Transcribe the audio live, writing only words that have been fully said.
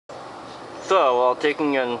So, while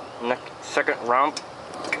taking a second romp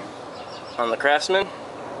on the Craftsman,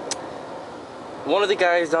 one of the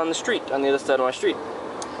guys down the street, on the other side of my street,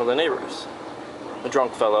 one of the neighbors, a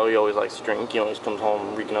drunk fellow, he always likes to drink, he always comes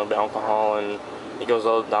home reeking of alcohol, and he goes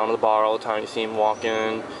down to the bar all the time. You see him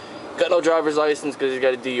walking, got no driver's license because he's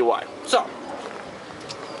got a DUI. So,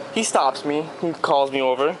 he stops me, he calls me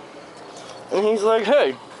over, and he's like,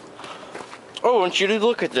 hey, I want you to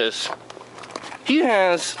look at this. He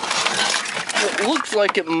has what looks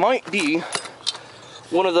like it might be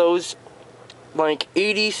one of those like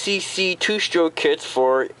 80cc two-stroke kits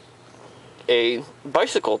for a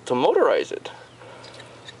bicycle to motorize it.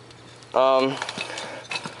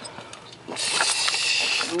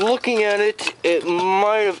 Looking at it, it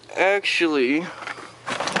might have actually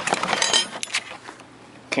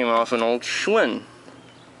came off an old Schwinn.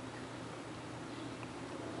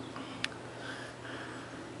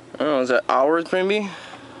 I don't know, is that ours maybe?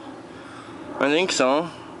 I think so.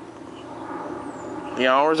 The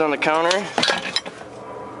hours on the counter.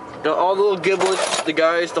 Got all the little giblets, the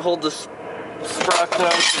guys to hold the sprocket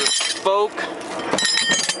on to the spoke.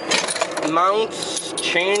 Mounts,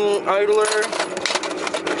 chain idler.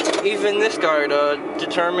 Even this guy to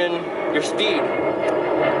determine your speed.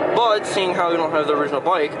 But seeing how we don't have the original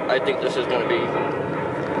bike, I think this is going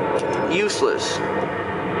to be useless.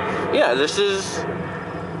 Yeah, this is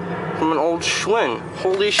from an old Schwinn.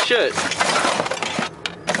 Holy shit.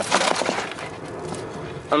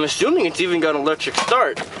 I'm assuming it's even got an electric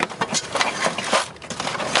start.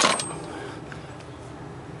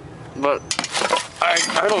 But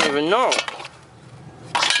I don't even know.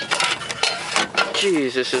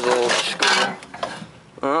 Jeez, this is old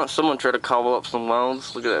school. Someone tried to cobble up some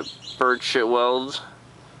welds. Look at that bird shit welds.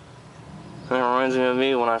 That reminds me of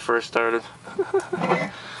me when I first started.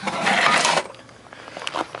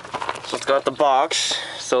 So it's got the box.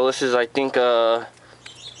 So this is, I think, a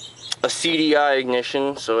CDI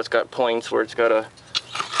ignition, so it's got points where it's gotta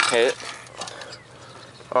hit.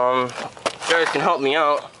 You guys can help me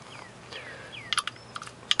out.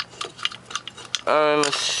 I'm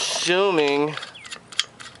assuming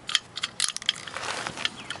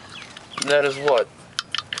that is what?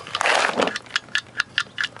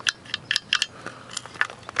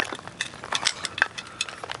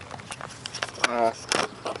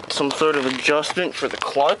 Some sort of adjustment for the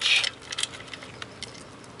clutch.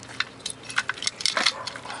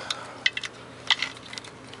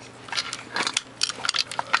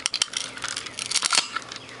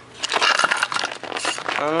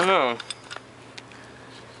 I don't know.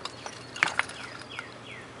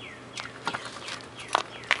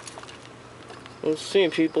 We'll see,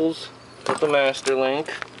 peoples. With the master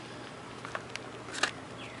link.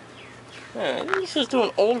 Yeah, this is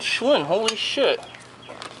doing old Schwinn. Holy shit.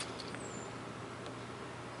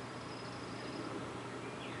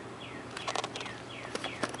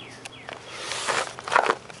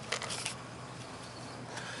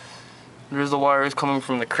 There's the wires coming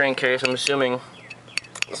from the crankcase. I'm assuming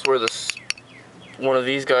that's where this one of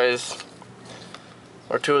these guys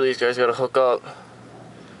or two of these guys got to hook up.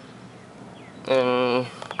 And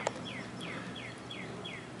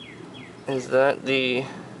is that the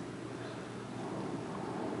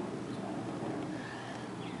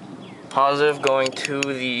positive going to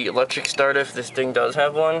the electric start if this thing does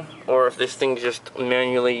have one, or if this thing just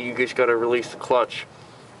manually you just got to release the clutch?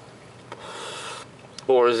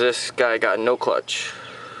 Or is this guy got no clutch?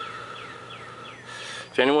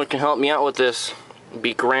 If anyone can help me out with this, it'd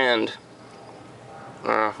be grand.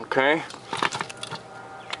 Okay.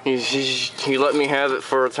 He let me have it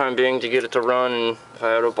for a time being to get it to run, and if I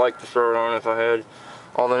had a bike to throw it on, if I had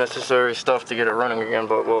all the necessary stuff to get it running again,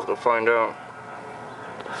 but we'll have to find out.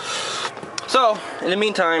 So, in the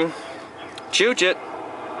meantime, chooch it.